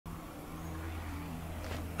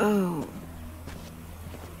Oh.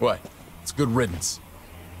 What? It's good riddance.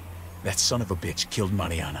 That son of a bitch killed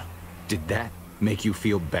Mariana. Did that make you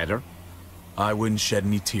feel better? I wouldn't shed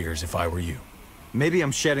any tears if I were you. Maybe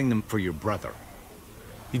I'm shedding them for your brother.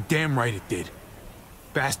 You're damn right it did.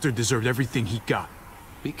 Bastard deserved everything he got.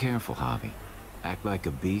 Be careful, Javi. Act like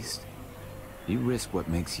a beast. You risk what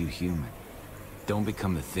makes you human. Don't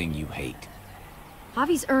become the thing you hate.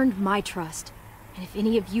 Javi's earned my trust. And if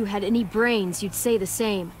any of you had any brains, you'd say the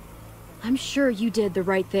same. I'm sure you did the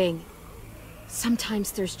right thing.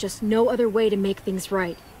 Sometimes there's just no other way to make things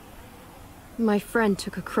right. My friend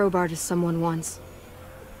took a crowbar to someone once.